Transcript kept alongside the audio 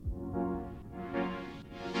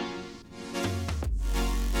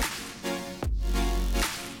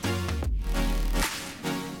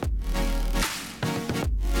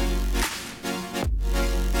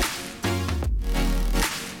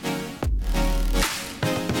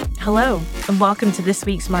Hello, and welcome to this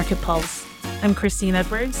week's Market Pulse. I'm Christine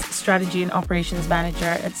Edwards, Strategy and Operations Manager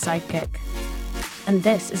at Sidekick. And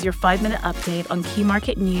this is your 5-minute update on key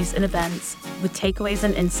market news and events with takeaways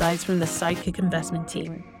and insights from the Sidekick investment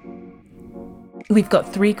team. We've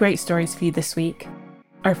got 3 great stories for you this week.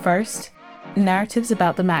 Our first, narratives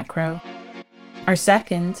about the macro. Our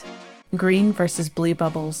second, green versus blue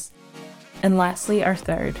bubbles. And lastly, our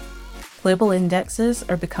third, global indexes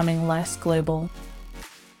are becoming less global.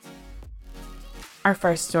 Our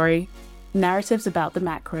first story, narratives about the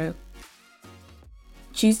macro.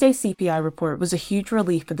 Tuesday's CPI report was a huge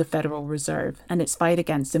relief for the Federal Reserve and its fight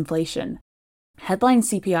against inflation. Headline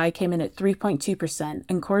CPI came in at 3.2%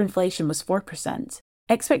 and core inflation was 4%.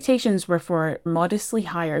 Expectations were for modestly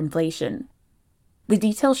higher inflation. The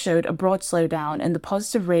details showed a broad slowdown in the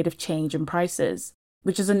positive rate of change in prices,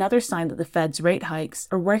 which is another sign that the Fed's rate hikes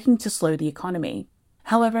are working to slow the economy.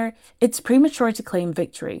 However, it's premature to claim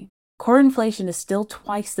victory. Core inflation is still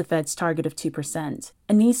twice the Fed's target of 2%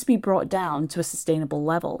 and needs to be brought down to a sustainable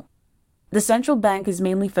level. The central bank is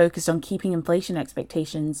mainly focused on keeping inflation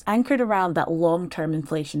expectations anchored around that long-term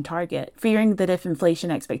inflation target, fearing that if inflation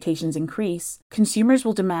expectations increase, consumers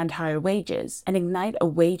will demand higher wages and ignite a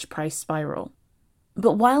wage price spiral.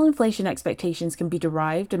 But while inflation expectations can be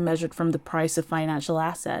derived and measured from the price of financial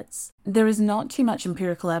assets, there is not too much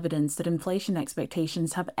empirical evidence that inflation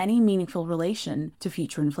expectations have any meaningful relation to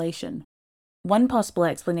future inflation. One possible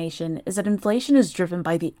explanation is that inflation is driven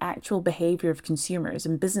by the actual behavior of consumers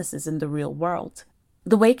and businesses in the real world.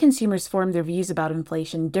 The way consumers form their views about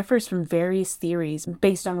inflation differs from various theories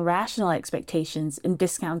based on rational expectations in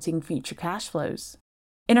discounting future cash flows.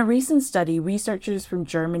 In a recent study, researchers from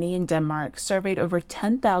Germany and Denmark surveyed over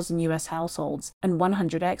 10,000 US households and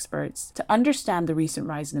 100 experts to understand the recent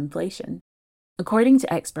rise in inflation. According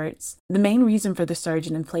to experts, the main reason for the surge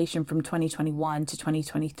in inflation from 2021 to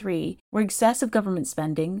 2023 were excessive government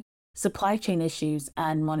spending, supply chain issues,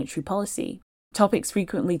 and monetary policy, topics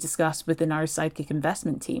frequently discussed within our Sidekick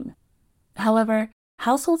investment team. However,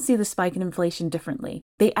 households see the spike in inflation differently.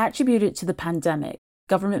 They attribute it to the pandemic,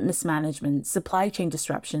 government mismanagement, supply chain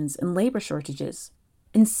disruptions, and labor shortages.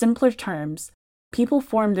 In simpler terms, people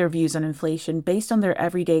form their views on inflation based on their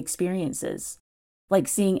everyday experiences, like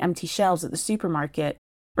seeing empty shelves at the supermarket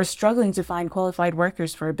or struggling to find qualified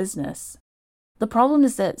workers for a business. The problem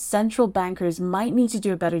is that central bankers might need to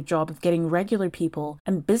do a better job of getting regular people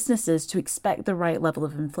and businesses to expect the right level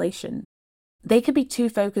of inflation. They could be too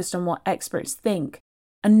focused on what experts think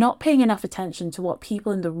and not paying enough attention to what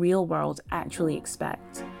people in the real world actually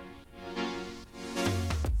expect.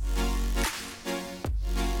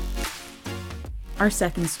 Our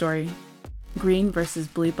second story, green versus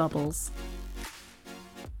blue bubbles.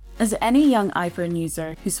 As any young iPhone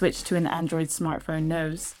user who switched to an Android smartphone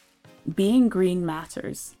knows, being green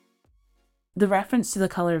matters. The reference to the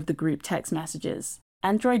color of the group text messages,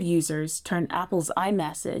 Android users turn Apple's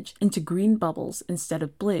iMessage into green bubbles instead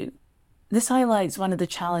of blue. This highlights one of the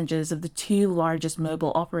challenges of the 2 largest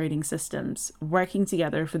mobile operating systems working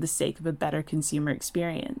together for the sake of a better consumer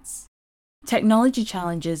experience. Technology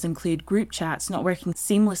challenges include group chats not working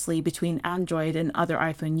seamlessly between Android and other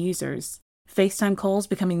iPhone users, FaceTime calls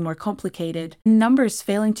becoming more complicated, and numbers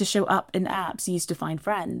failing to show up in apps used to find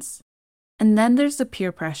friends. And then there's the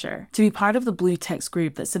peer pressure to be part of the blue text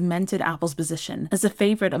group that cemented Apple's position as a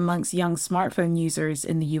favorite amongst young smartphone users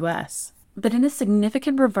in the US. But in a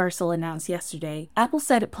significant reversal announced yesterday, Apple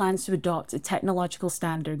said it plans to adopt a technological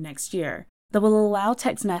standard next year that will allow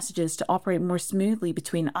text messages to operate more smoothly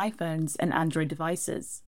between iPhones and Android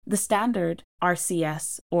devices. The standard,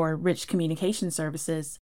 RCS, or Rich Communication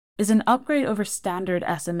Services, is an upgrade over standard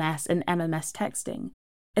SMS and MMS texting.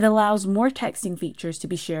 It allows more texting features to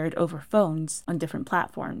be shared over phones on different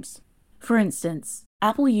platforms. For instance,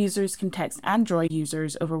 Apple users can text Android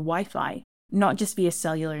users over Wi-Fi, not just via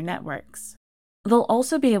cellular networks. They'll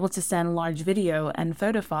also be able to send large video and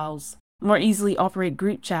photo files, more easily operate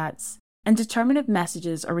group chats, and determine if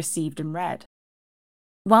messages are received and read.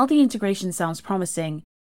 While the integration sounds promising,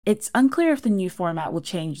 it's unclear if the new format will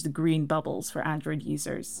change the green bubbles for Android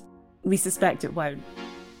users. We suspect it won't.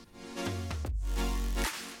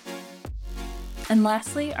 And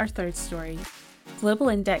lastly, our third story. Global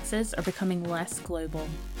indexes are becoming less global.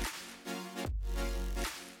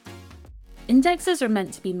 Indexes are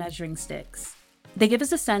meant to be measuring sticks. They give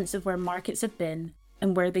us a sense of where markets have been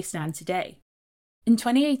and where they stand today. In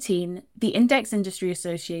 2018, the Index Industry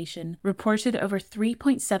Association reported over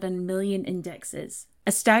 3.7 million indexes,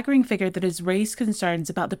 a staggering figure that has raised concerns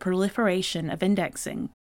about the proliferation of indexing.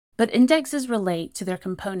 But indexes relate to their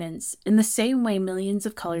components in the same way millions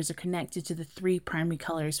of colors are connected to the 3 primary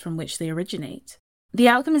colors from which they originate. The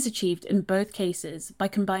outcome is achieved in both cases by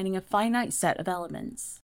combining a finite set of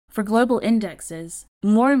elements. For global indexes,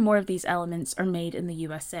 more and more of these elements are made in the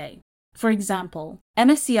USA. For example,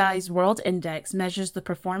 MSCI's World Index measures the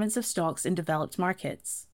performance of stocks in developed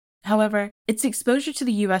markets. However, its exposure to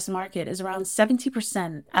the US market is around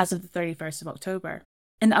 70% as of the 31st of October.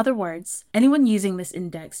 In other words, anyone using this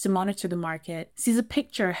index to monitor the market sees a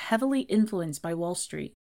picture heavily influenced by Wall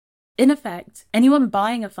Street. In effect, anyone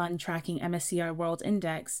buying a fund tracking MSCI World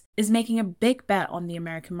Index is making a big bet on the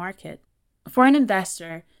American market. For an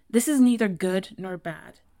investor, this is neither good nor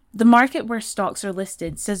bad. The market where stocks are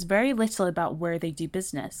listed says very little about where they do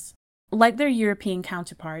business. Like their European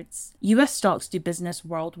counterparts, US stocks do business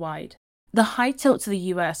worldwide. The high tilt to the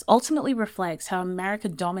US ultimately reflects how America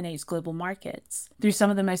dominates global markets, through some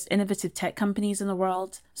of the most innovative tech companies in the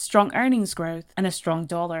world, strong earnings growth, and a strong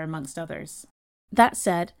dollar, amongst others. That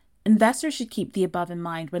said, investors should keep the above in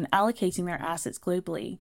mind when allocating their assets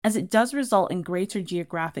globally, as it does result in greater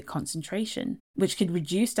geographic concentration, which could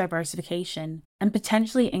reduce diversification and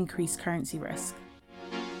potentially increase currency risk.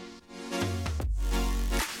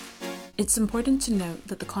 It's important to note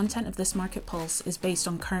that the content of this Market Pulse is based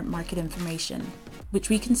on current market information, which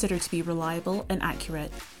we consider to be reliable and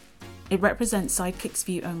accurate. It represents Sidekick's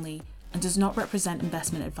view only and does not represent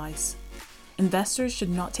investment advice. Investors should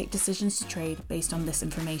not take decisions to trade based on this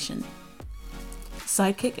information.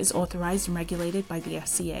 Sidekick is authorized and regulated by the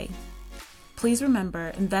FCA. Please remember,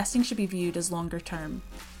 investing should be viewed as longer term.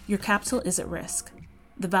 Your capital is at risk.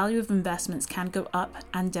 The value of investments can go up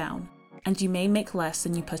and down, and you may make less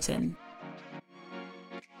than you put in.